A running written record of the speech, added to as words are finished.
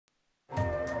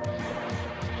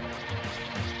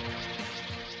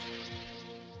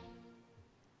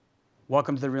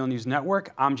Welcome to the Real News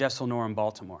Network. I'm Jessel Noor in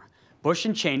Baltimore. Bush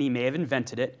and Cheney may have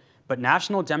invented it, but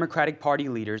National Democratic Party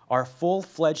leaders are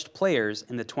full-fledged players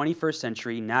in the 21st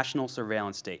century national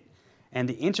surveillance state. And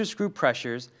the intergroup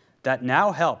pressures that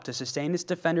now help to sustain its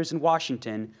defenders in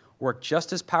Washington work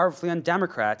just as powerfully on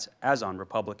Democrats as on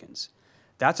Republicans.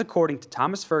 That's according to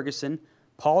Thomas Ferguson,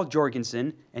 Paul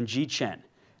Jorgensen, and Ji Chen.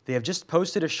 They have just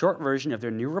posted a short version of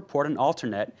their new report on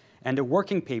Alternet and a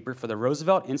working paper for the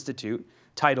Roosevelt Institute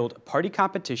titled Party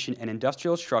Competition and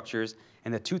Industrial Structures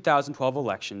in the 2012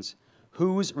 Elections,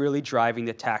 Who's Really Driving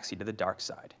the Taxi to the Dark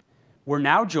Side? We're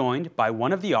now joined by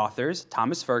one of the authors,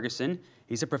 Thomas Ferguson.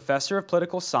 He's a professor of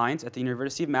political science at the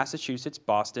University of Massachusetts,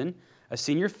 Boston, a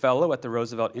senior fellow at the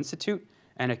Roosevelt Institute,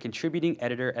 and a contributing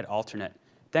editor at Alternet.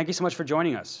 Thank you so much for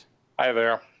joining us. Hi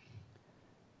there.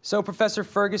 So, Professor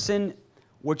Ferguson,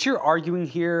 what you're arguing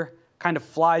here kind of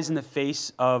flies in the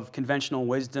face of conventional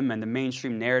wisdom and the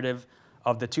mainstream narrative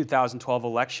of the 2012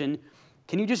 election.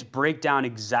 Can you just break down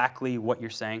exactly what you're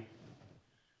saying?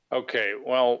 Okay,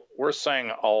 well, we're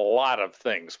saying a lot of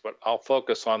things, but I'll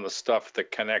focus on the stuff that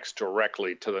connects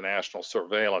directly to the national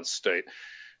surveillance state.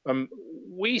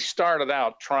 We started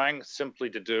out trying simply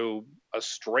to do a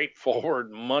straightforward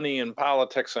money and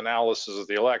politics analysis of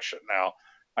the election. Now,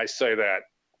 I say that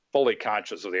fully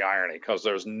conscious of the irony because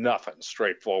there's nothing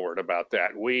straightforward about that.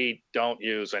 We don't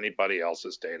use anybody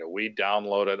else's data. We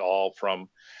download it all from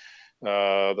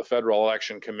the Federal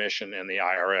Election Commission and the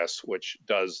IRS, which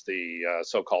does the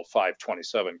so-called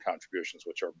 527 contributions,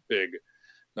 which are big.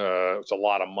 It's a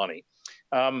lot of money.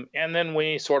 And then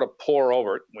we sort of pour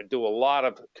over it. We do a lot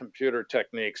of computer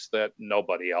techniques that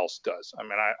nobody else does. I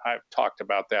mean, I've talked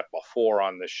about that before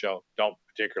on this show. Don't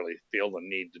particularly feel the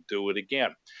need to do it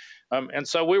again. And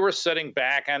so we were sitting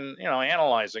back and,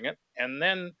 analyzing it. And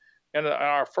then in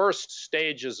our first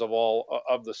stages of all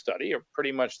of the study are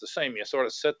pretty much the same. You sort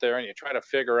of sit there and you try to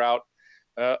figure out,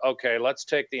 okay, let's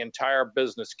take the entire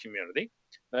business community,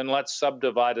 then let's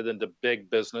subdivide it into big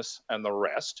business and the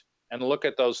rest, and look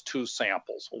at those two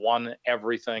samples, one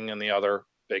everything and the other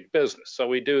big business. So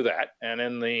we do that. And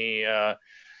in the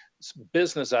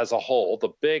business as a whole,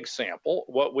 the big sample,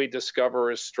 what we discover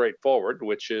is straightforward,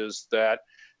 which is that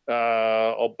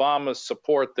Obama's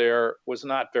support there was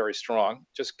not very strong.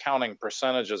 Just counting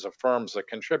percentages of firms that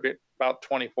contribute, about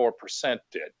 24%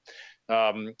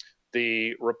 did.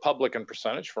 The Republican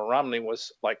percentage for Romney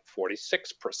was like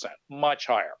 46%, much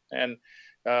higher. And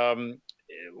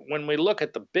when we look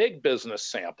at the big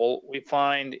business sample, we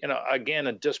find, again,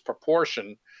 a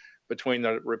disproportion between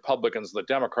the Republicans and the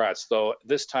Democrats, though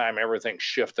this time everything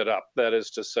shifted up. That is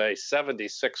to say,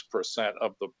 76%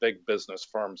 of the big business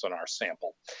firms in our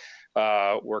sample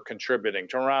were contributing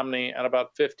to Romney, and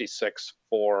about 56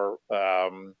 for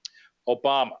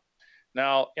Obama.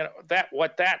 Now,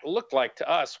 what that looked like to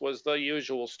us was the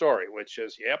usual story, which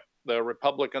is, yep, the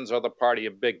Republicans are the party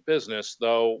of big business,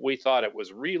 though we thought it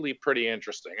was really pretty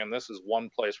interesting. And this is one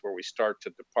place where we start to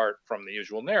depart from the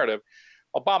usual narrative.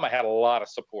 Obama had a lot of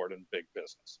support in big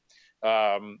business,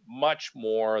 much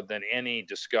more than any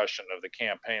discussion of the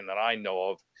campaign that I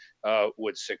know of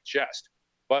would suggest.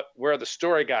 But where the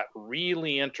story got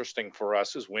really interesting for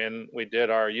us is when we did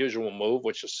our usual move,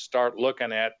 which is start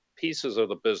looking at pieces of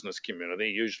the business community,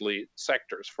 usually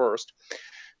sectors first.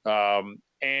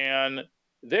 And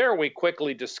there we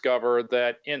quickly discovered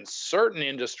that in certain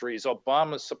industries,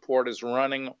 Obama's support is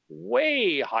running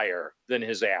way higher than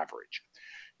his average.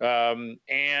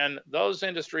 And those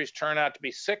industries turn out to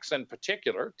be six in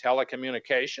particular: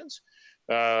 telecommunications,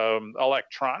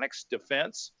 electronics,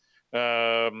 defense,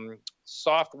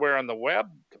 software on the web,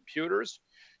 computers,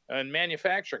 and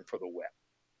manufacturing for the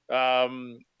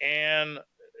web. And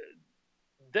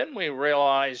then we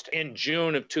realized in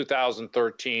June of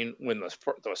 2013, when the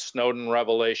Snowden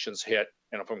revelations hit,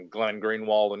 from Glenn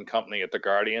Greenwald and company at The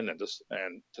Guardian and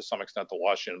to some extent the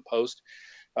Washington Post,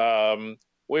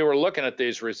 we were looking at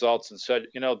these results and said,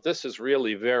 this is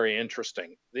really very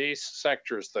interesting. These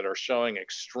sectors that are showing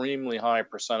extremely high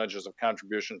percentages of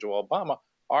contribution to Obama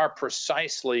are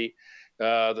precisely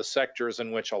the sectors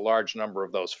in which a large number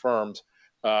of those firms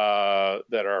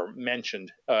that are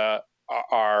mentioned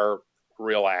are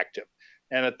real active.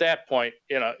 And at that point,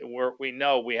 we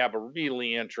know we have a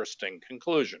really interesting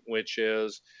conclusion, which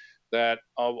is that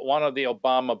one of the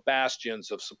Obama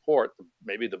bastions of support,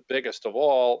 maybe the biggest of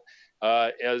all,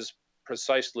 is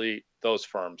precisely those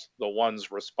firms, the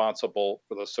ones responsible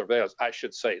for the surveillance. I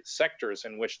should say sectors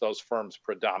in which those firms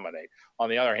predominate. On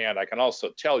the other hand, I can also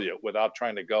tell you, without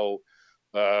trying to go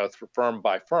through firm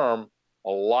by firm,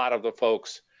 a lot of the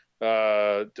folks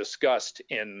discussed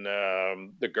in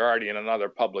The Guardian and other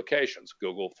publications,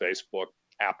 Google, Facebook,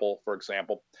 Apple, for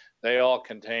example, they all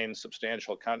contain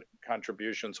substantial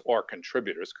contributions or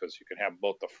contributors, because you can have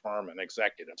both the firm and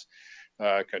executives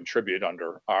contribute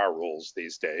under our rules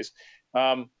these days.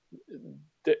 They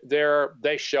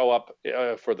show up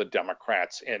for the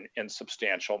Democrats in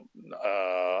substantial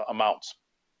amounts.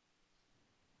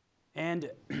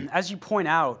 And as you point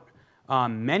out,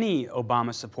 many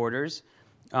Obama supporters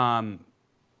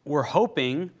were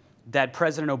hoping that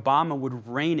President Obama would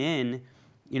rein in,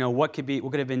 what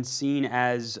could have been seen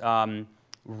as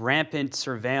rampant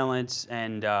surveillance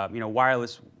and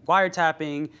wireless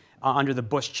wiretapping under the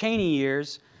Bush-Cheney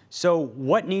years. So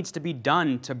what needs to be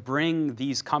done to bring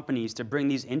these companies, to bring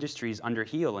these industries under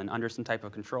heel and under some type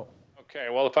of control? Okay,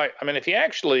 well, if you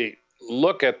actually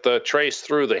look at trace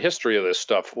through the history of this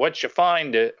stuff, what you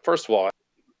find, first of all,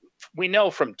 we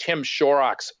know from Tim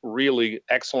Shorrock's really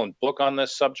excellent book on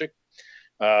this subject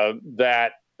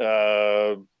that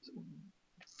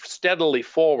steadily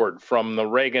forward from the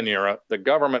Reagan era, the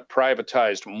government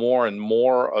privatized more and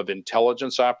more of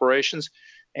intelligence operations.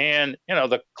 And,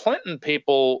 the Clinton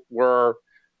people were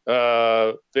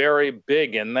very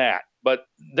big in that. But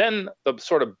then the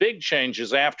sort of big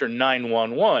changes after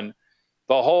 9/11,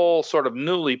 the whole sort of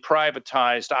newly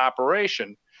privatized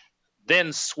operation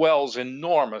then swells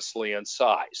enormously in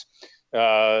size.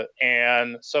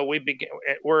 And so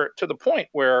we're to the point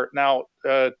where now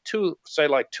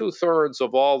two-thirds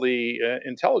of all the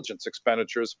intelligence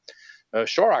expenditures,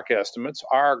 Shorrock estimates,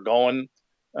 are going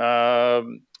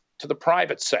to the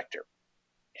private sector.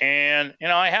 And,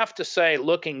 I have to say,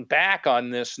 looking back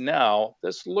on this now,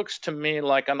 this looks to me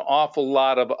like an awful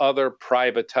lot of other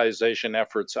privatization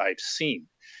efforts I've seen,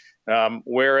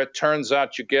 where it turns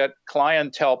out you get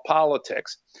clientele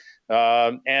politics.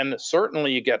 And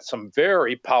certainly you get some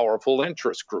very powerful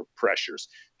interest group pressures.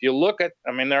 If you look at,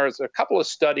 there's a couple of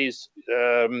studies,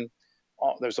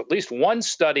 there's at least one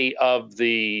study of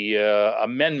the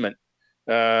amendment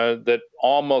that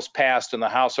almost passed in the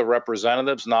House of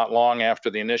Representatives not long after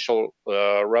the initial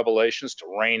revelations to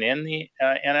rein in the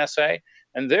NSA.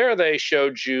 And there they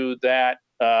showed you that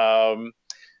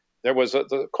there was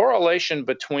the correlation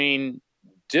between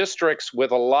districts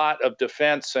with a lot of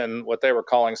defense and what they were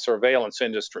calling surveillance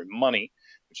industry money,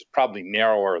 which is probably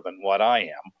narrower than what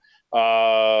I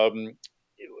am.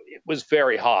 It was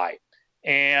very high.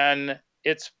 And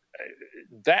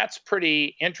that's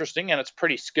pretty interesting and it's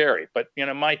pretty scary. But,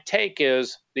 my take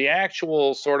is the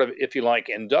actual sort of, if you like,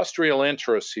 industrial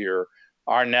interests here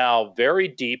are now very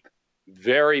deep,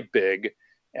 very big.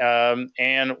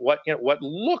 And what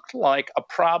looked like a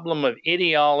problem of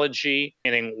ideology,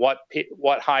 meaning what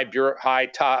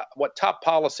top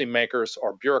policymakers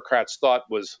or bureaucrats thought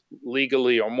was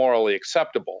legally or morally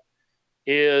acceptable,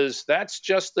 that's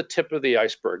just the tip of the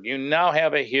iceberg. You now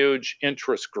have a huge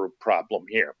interest group problem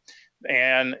here.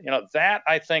 And, that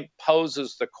I think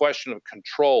poses the question of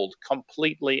controlled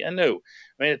completely anew.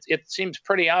 It seems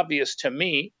pretty obvious to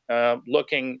me,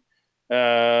 looking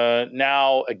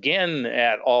now again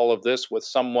at all of this with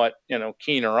somewhat,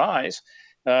 keener eyes,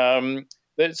 that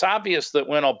it's obvious that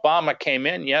when Obama came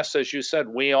in, yes, as you said,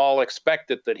 we all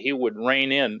expected that he would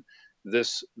rein in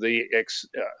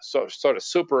sort of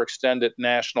super extended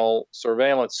national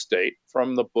surveillance state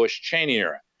from the Bush-Cheney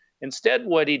era. Instead,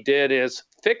 what he did is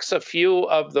fix a few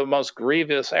of the most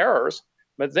grievous errors,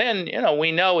 but then,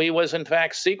 we know he was in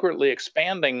fact secretly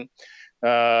expanding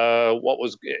what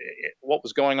was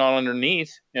going on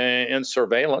underneath in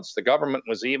surveillance. The government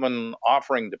was even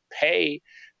offering to pay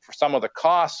for some of the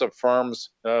costs of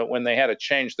firms when they had to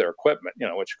change their equipment,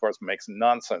 which of course makes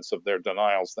nonsense of their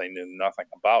denials. They knew nothing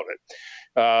about it.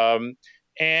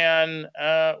 And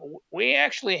we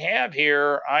actually have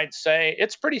here, I'd say,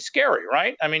 it's pretty scary,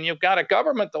 right? You've got a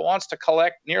government that wants to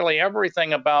collect nearly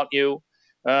everything about you,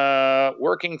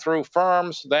 working through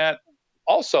firms that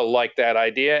also like that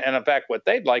idea. And in fact, what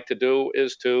they'd like to do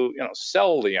is to,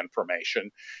 sell the information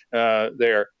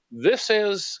there. This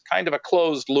is kind of a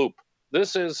closed loop.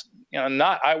 This is,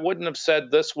 I wouldn't have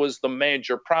said this was the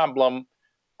major problem.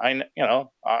 I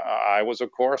was,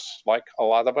 of course, like a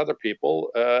lot of other people,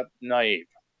 naive.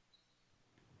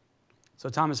 So,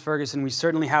 Thomas Ferguson, we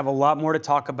certainly have a lot more to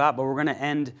talk about, but we're going to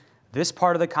end this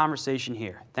part of the conversation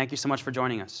here. Thank you so much for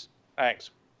joining us.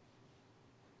 Thanks.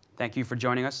 Thank you for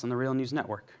joining us on the Real News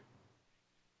Network.